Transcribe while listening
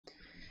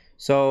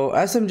So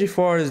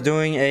SMG4 is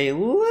doing a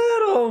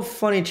little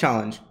funny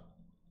challenge.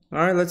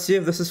 Alright, let's see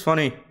if this is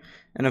funny.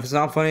 And if it's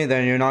not funny,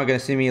 then you're not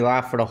gonna see me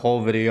laugh for the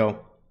whole video.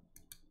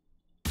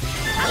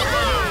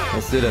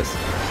 Let's do this.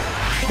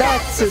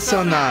 That's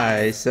so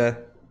nice.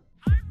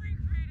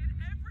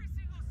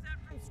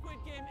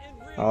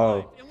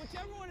 Oh,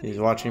 he's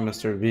watching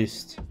Mr.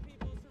 Beast.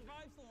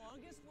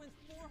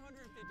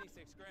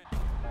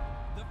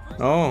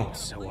 Oh.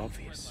 So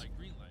obvious.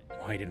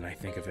 Why didn't I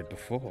think of it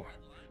before?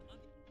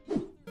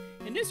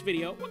 In this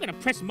video, we're gonna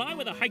press mine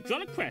with a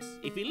hydraulic press.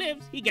 If he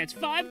lives, he gets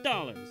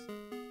 $5.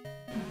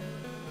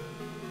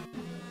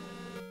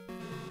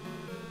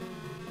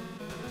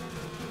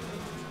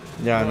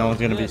 Yeah, no one's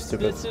gonna be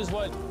stupid. This is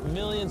what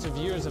millions of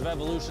years of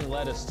evolution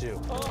led us to.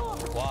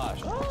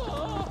 Wash.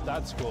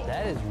 That's cool.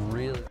 That is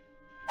really...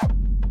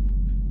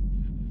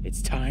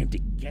 It's time to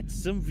get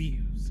some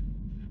views.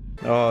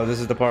 Oh, this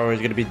is the part where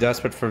he's gonna be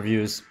desperate for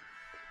views.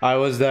 I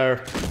was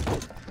there.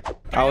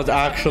 I was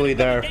actually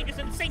there.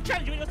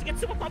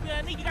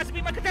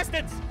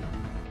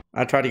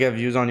 I tried to get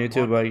views on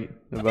YouTube, but I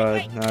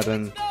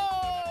didn't.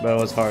 But it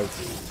was hard.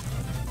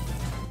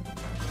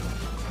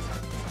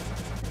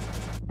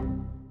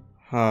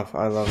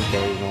 I love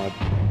Gary's mod.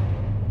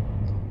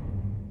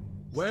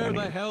 Where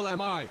the hell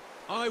am I?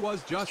 I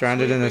was just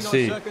stranded in the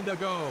sea. A second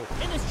ago.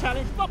 In this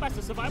challenge, Bob has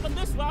to survive on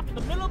this rock in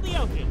the middle of the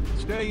ocean.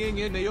 Staying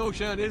in the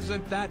ocean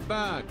isn't that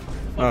bad.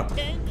 For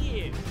 10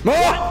 years.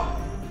 No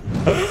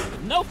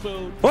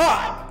food.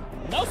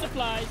 No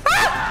supplies.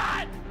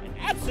 And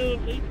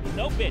absolutely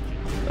no bitches.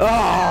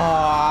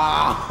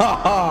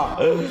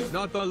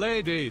 Not the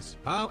ladies.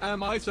 How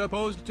am I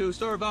supposed to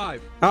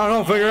survive? I don't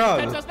know. Figure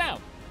That's out. us now.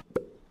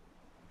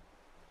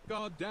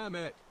 God damn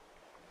it.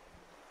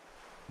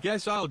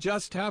 Guess I'll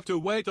just have to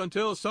wait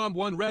until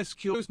someone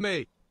rescues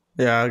me.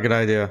 Yeah, good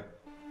idea.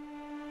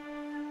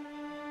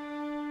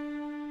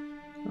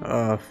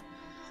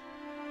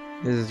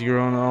 This is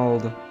grown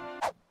old.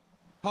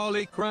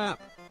 Holy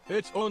crap.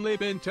 It's only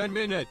been 10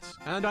 minutes,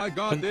 and I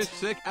got this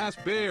sick-ass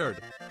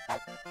beard.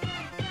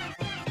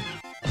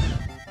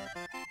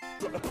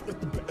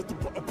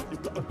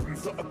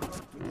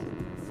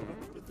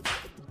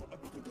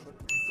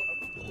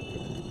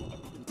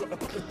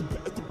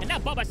 And now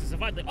Bob has to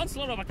survive the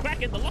onslaught of a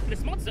Kraken, the Loch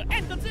Ness Monster,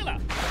 and Godzilla.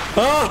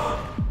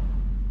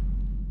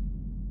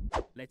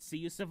 Let's see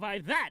you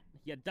survive that,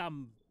 you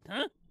dumb...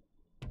 Huh?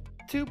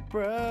 Two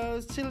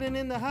bros chilling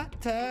in the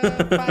hot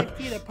tub, 5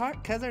 feet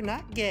apart cause they're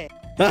not gay.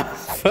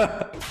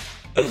 I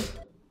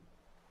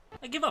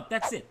give up,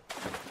 that's it.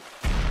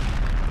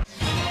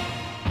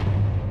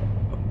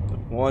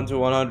 1 to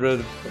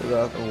 100.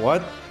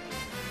 What?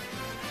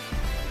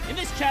 In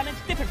this challenge,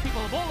 different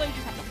people of all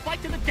ages have to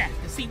fight to the death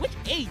to see which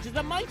age is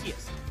the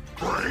mightiest.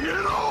 Bring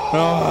it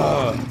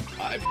on!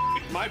 I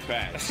f***ed my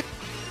pants.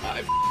 I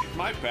f***ed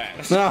my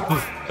pants. 3, 2,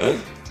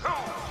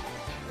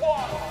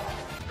 1,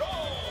 go!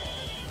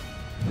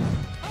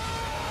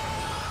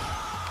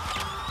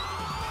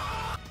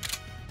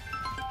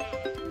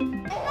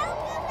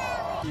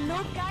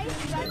 No, guys,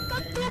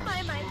 welcome to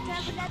my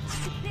Minecraft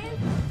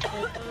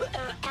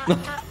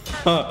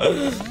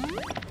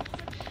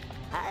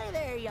Hi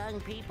there,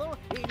 young people.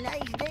 It's a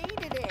nice day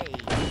today.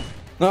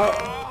 No.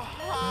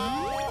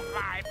 Oh,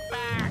 my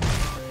back!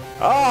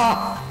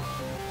 Ah!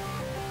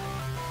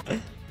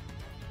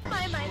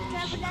 My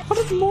Minecraft How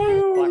does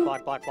Mario?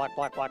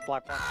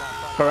 Block.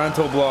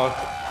 Parental block.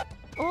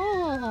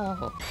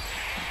 Oh.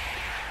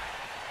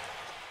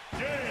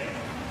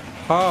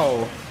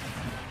 How?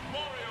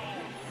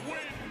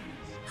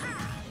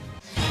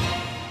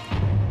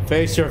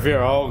 Face your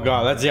fear. Oh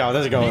god, let's see how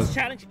this In goes. this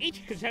challenge,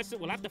 each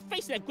contestant will have to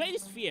face their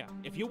greatest fear.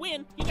 If you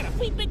win, you get a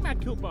free Big Mac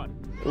coupon.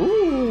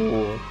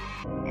 Ooh.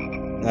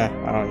 Nah,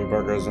 I don't eat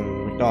burgers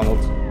in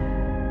McDonald's.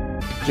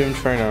 Gym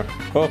trainer.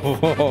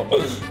 Oh,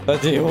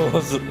 that deal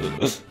was.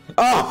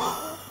 Oh!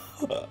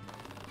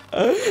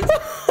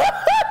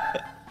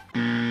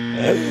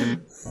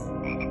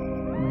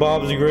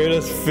 Bob's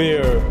greatest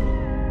fear.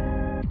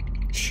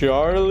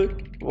 Charlie?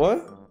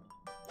 What?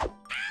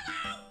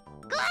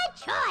 Good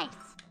choice.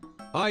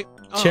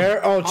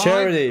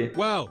 Charity.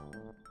 Well.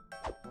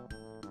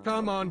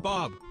 Come on,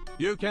 Bob.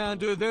 You can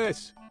do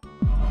this.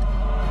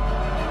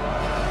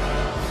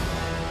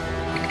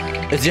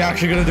 Is he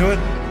actually gonna do it?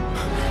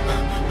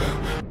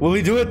 Will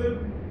he do it?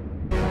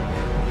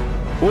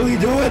 Will he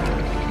do it?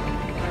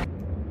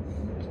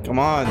 Come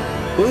on.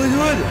 Will he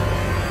do it?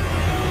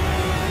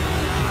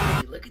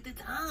 Look at the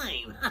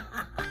time.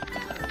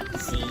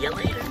 See you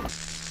later.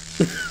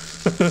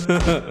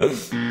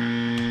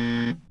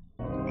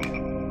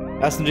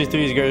 SMG3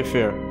 is great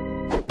fear.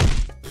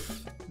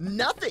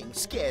 Nothing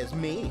scares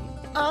me.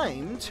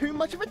 I'm too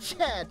much of a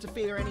Chad to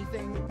fear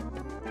anything.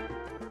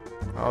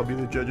 I'll be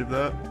the judge of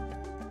that.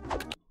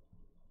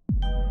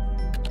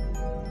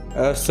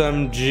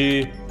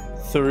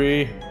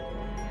 SMG3.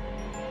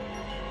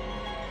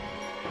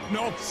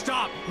 No,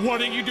 stop!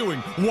 What are you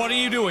doing? What are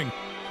you doing?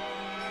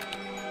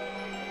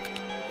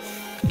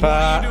 What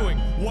are you doing?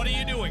 What are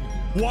you doing?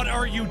 What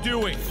are you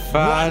doing?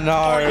 Fan What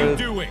are you art.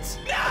 doing?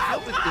 No!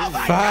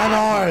 Fan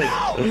art!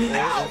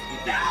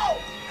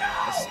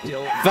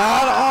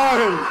 Fan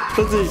art!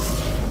 Pussy.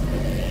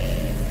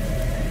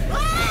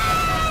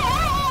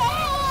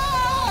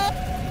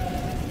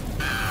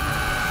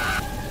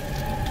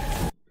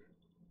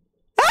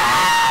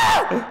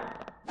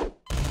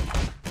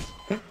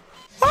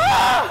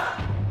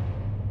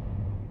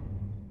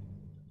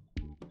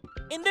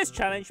 In this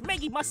challenge,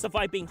 Maggie must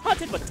survive being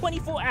hunted for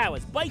 24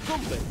 hours by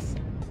Goombas.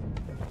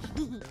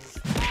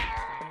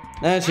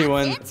 And she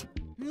won.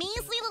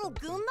 Measly little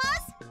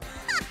Goombas?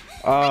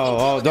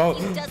 Oh, don't.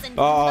 1 million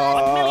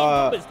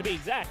Goombas to be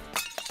exact.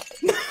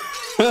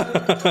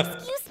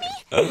 Excuse me?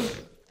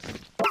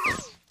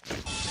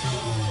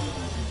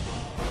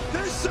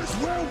 This is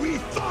where we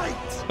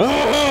fight!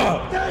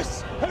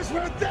 This is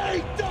where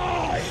they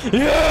die!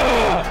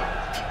 Yeah!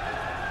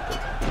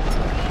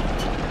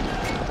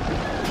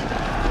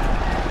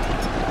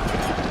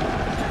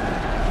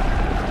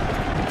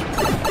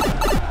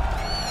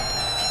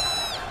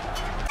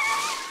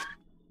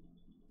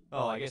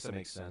 Oh, I guess that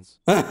makes sense.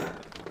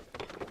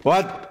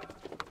 What?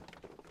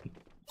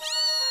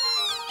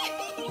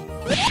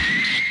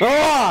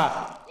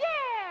 Ah!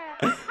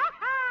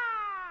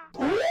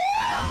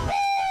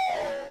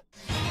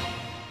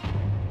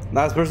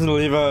 Last person to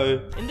leave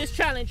a... In this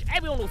challenge,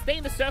 everyone will stay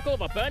in the circle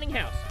of a burning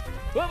house.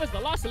 Whoever's the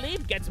last to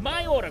leave gets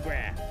my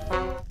autograph.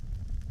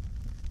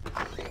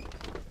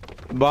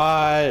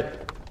 Bye.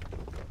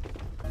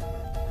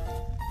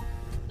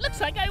 Looks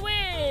like I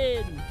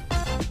win!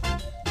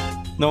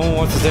 No one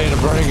wants to stay in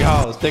a burning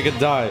house. They could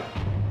die.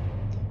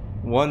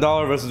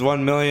 $1 versus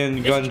 1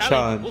 million gun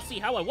challenge. We'll see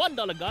how a $1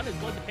 gun is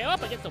going to pair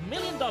up against a $1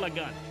 million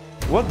gun.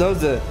 What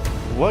does it?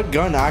 What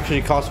gun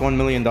actually costs $1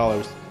 million? I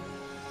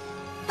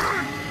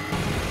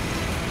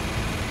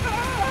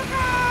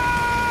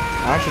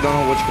actually don't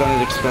know which gun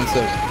is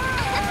expensive.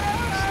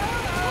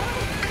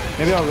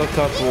 Maybe I'll look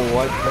up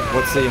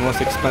what's the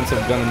most expensive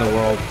gun in the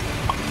world.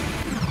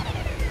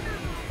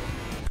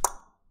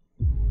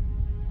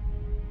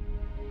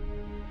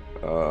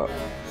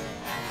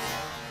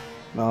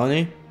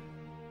 Melanie?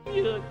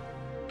 You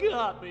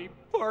got me,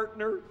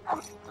 partner.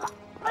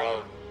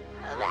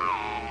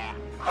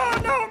 Oh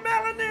no,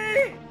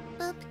 Melanie!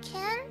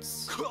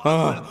 Boopkins?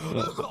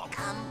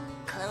 Come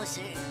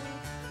closer.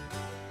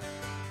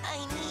 I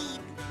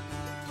need.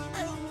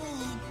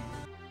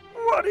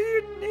 What do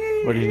you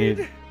need? What do you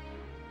need?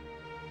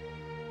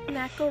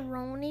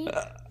 Macaroni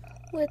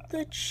with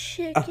the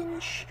chicken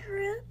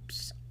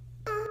strips.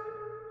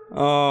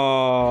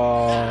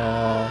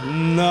 Oh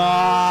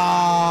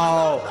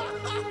no!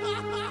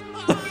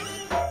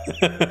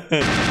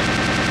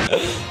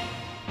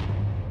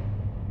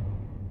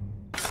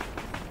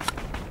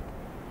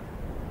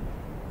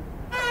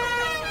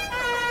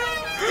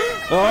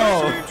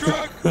 Oh!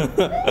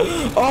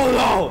 Oh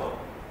no!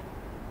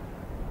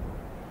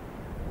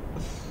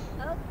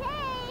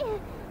 Okay,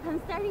 I'm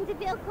starting to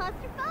feel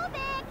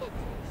claustrophobic.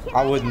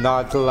 I would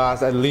not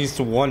last at least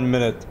 1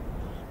 minute.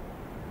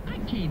 I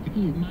can't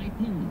feel my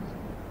toes.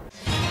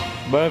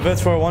 But if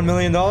it's for $1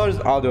 million,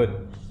 I'll do it.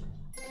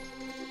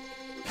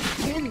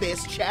 In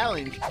this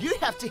challenge, you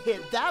have to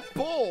hit that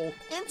ball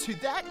into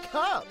that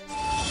cup.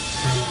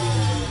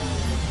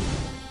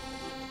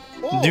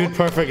 Or Dude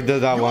Perfect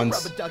did that your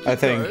once, rubber ducky I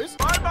think. goes,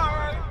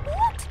 bye-bye.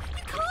 What?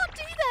 You can't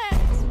do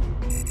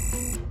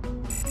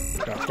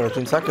that! Got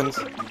 13 seconds.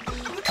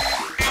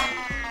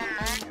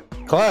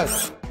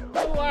 Class!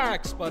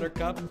 Relax,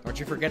 Buttercup. Aren't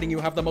you forgetting you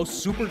have the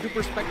most super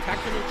duper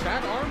spectacular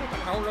chat arm with the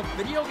power of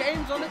video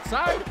games on its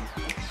side?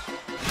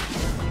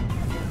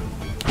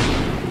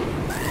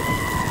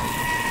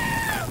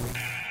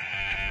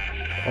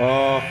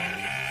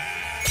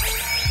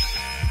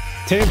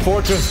 Team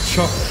Fortress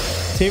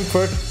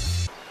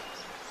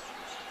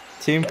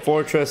Team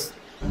Fortress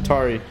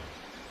Tari.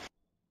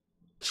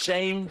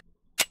 Shame.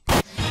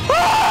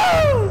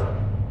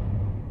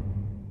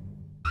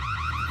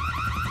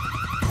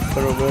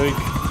 Little big.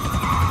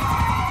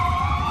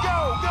 Go!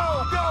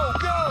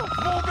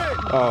 Move it!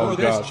 Oh, For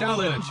this God.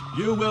 challenge,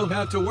 you will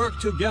have to work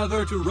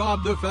together to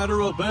rob the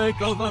Federal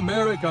Bank of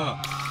America.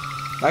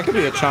 That could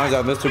be a challenge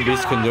that Mr.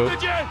 Beast can do.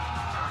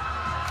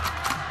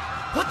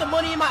 Put the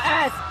money in my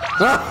ass!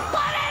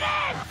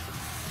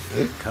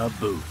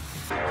 Kaboo.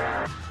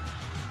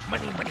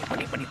 Money.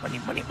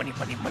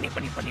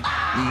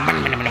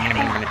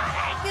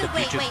 Dude,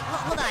 wait,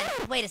 hold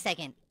on. Wait a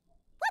second.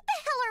 What the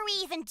hell are we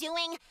even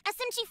doing?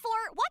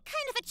 SMG4, what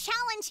kind of a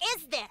challenge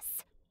is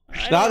this?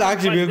 That'd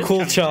actually be a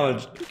cool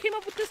challenge. Who came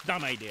up with this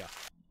dumb idea?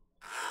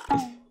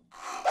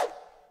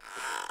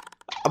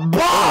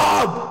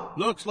 Bob!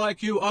 Looks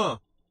like you,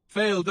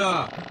 failed,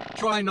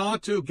 Try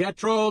not to get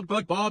trolled,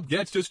 but Bob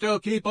gets to still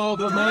keep all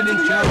the money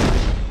challenge.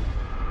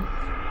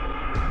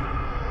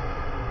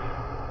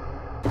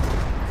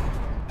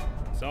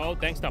 So,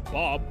 thanks to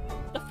Bob,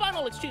 the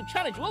final extreme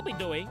challenge we'll be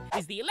doing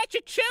is the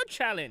Electric Chair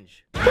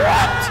Challenge.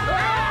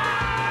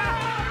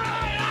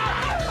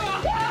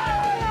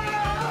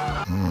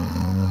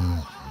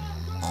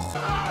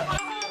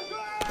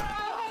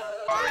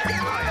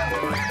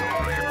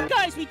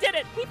 Guys, we We did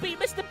it! We beat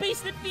Mr.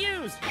 Beast in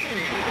views!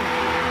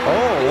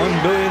 Oh,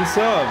 1 billion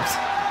subs.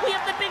 We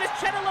have the biggest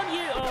channel on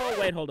you! Oh,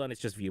 wait, hold on. It's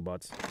just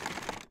ViewBots.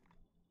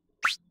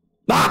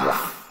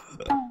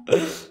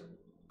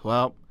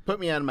 Well, put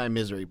me out of my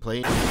misery,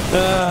 please.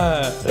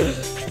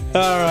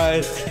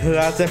 Alright,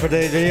 that's it for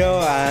today's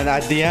video, and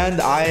at the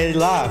end, I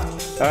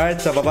laughed.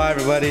 Alright, so bye-bye,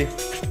 everybody.